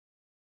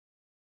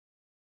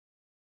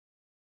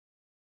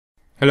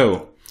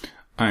Hello,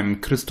 I'm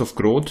Christoph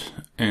Groth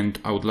and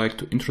I would like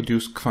to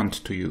introduce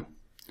Kwant to you.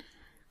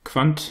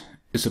 Kwant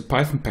is a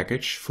Python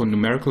package for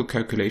numerical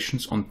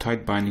calculations on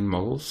tight binding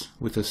models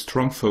with a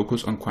strong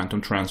focus on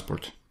quantum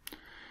transport.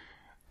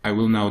 I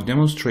will now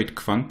demonstrate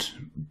Kwant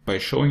by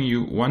showing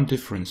you one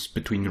difference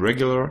between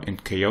regular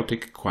and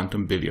chaotic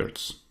quantum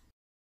billiards.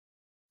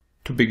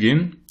 To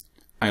begin,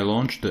 I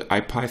launch the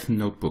IPython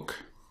notebook.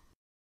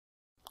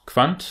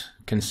 Kwant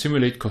can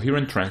simulate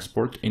coherent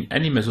transport in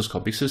any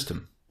mesoscopic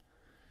system.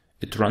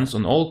 It runs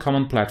on all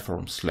common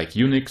platforms like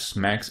Unix,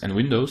 Macs and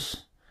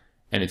Windows,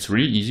 and it's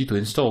really easy to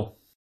install.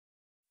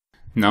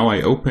 Now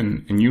I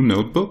open a new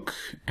notebook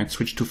and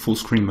switch to full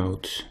screen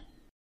mode.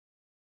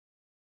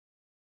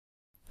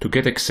 To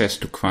get access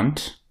to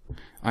Kwant,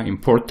 I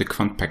import the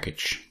Kwant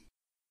package.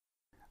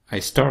 I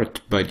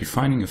start by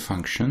defining a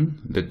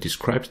function that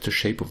describes the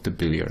shape of the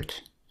billiard.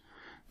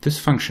 This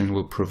function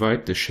will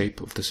provide the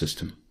shape of the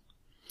system.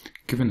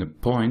 Given a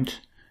point,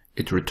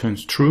 it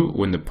returns true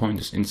when the point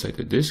is inside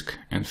the disk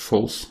and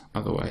false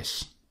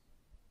otherwise.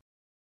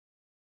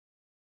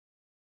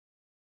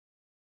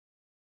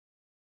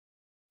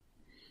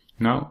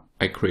 Now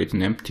I create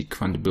an empty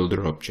Kwant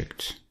builder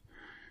object.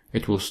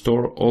 It will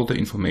store all the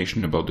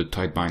information about the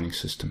tight binding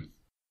system.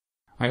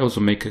 I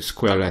also make a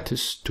square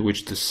lattice to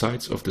which the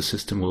sides of the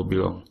system will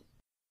belong.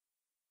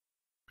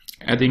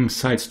 Adding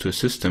sides to a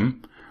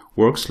system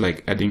works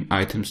like adding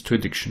items to a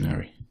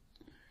dictionary.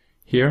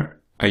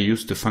 Here I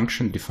use the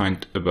function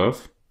defined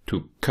above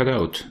to cut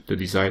out the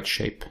desired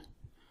shape.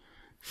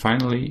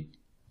 Finally,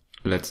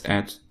 let's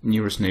add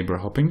nearest neighbor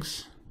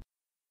hoppings.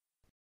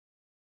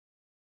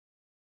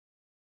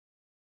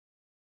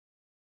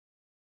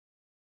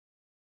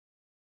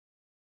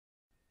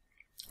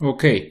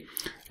 Okay,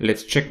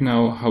 let's check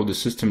now how the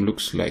system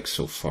looks like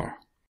so far.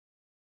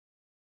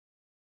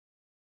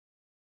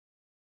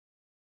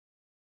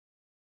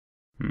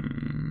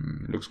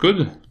 Looks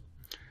good.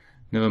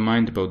 Never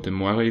mind about the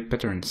moire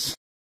patterns.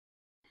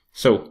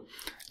 So,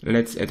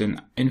 let's add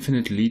an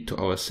infinite lead to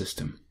our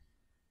system.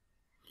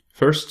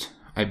 First,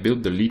 I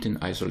build the lead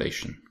in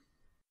isolation.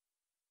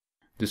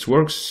 This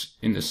works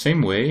in the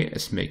same way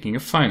as making a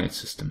finite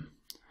system.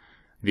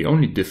 The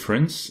only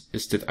difference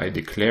is that I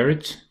declare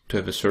it to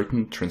have a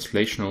certain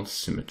translational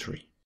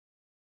symmetry.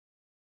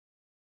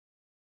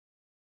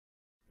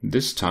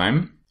 This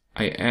time,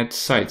 I add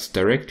sides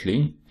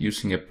directly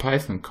using a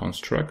Python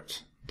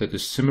construct that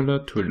is similar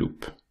to a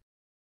loop.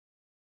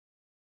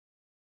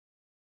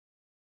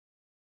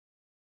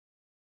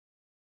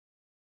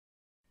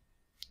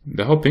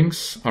 The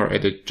hoppings are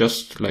added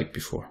just like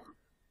before.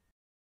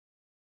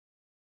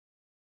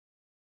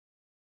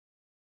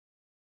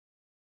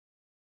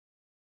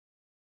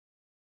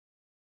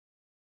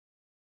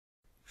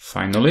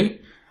 Finally,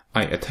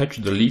 I attach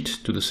the lead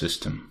to the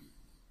system.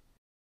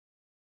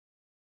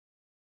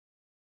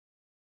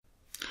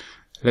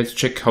 Let's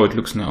check how it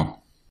looks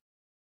now.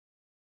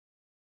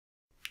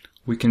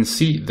 We can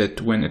see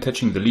that when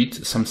attaching the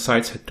lead, some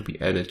sides had to be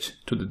added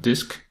to the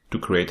disk to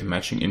create a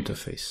matching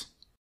interface.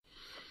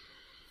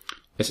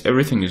 As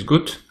everything is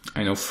good,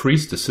 I now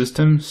freeze the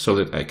system so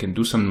that I can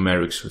do some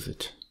numerics with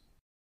it.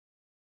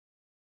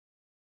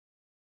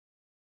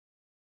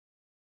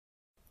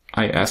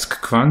 I ask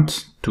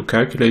Kwant to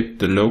calculate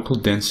the local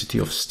density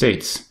of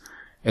states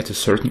at a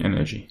certain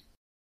energy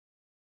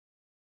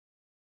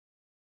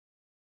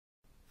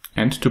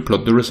and to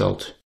plot the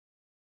result.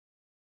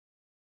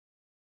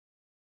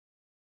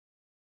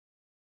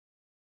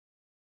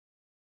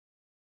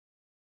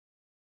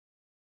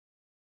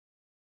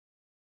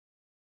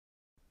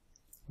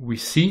 We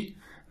see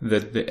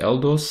that the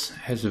LDOS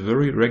has a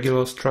very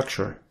regular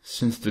structure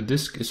since the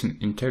disk is an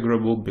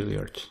integrable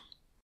billiard.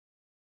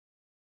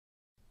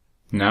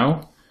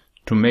 Now,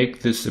 to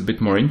make this a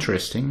bit more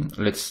interesting,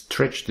 let's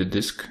stretch the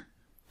disk,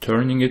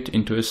 turning it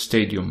into a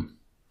stadium,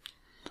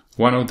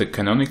 one of the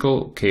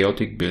canonical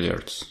chaotic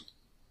billiards.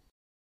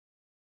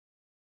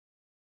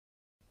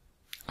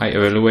 I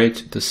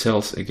evaluate the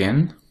cells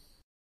again.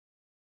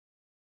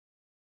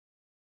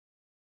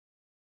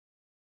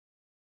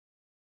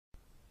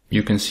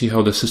 You can see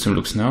how the system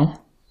looks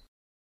now.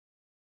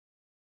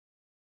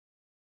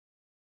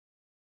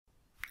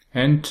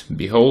 And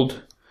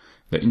behold,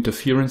 the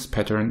interference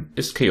pattern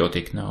is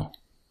chaotic now.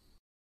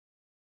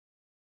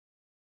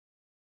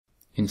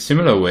 In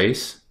similar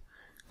ways,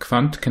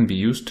 Kwant can be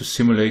used to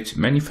simulate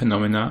many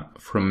phenomena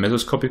from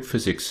mesoscopic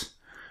physics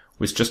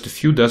with just a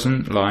few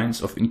dozen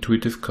lines of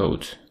intuitive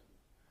code.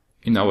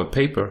 In our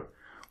paper,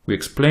 we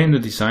explain the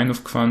design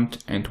of Kwant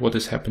and what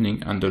is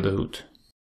happening under the hood.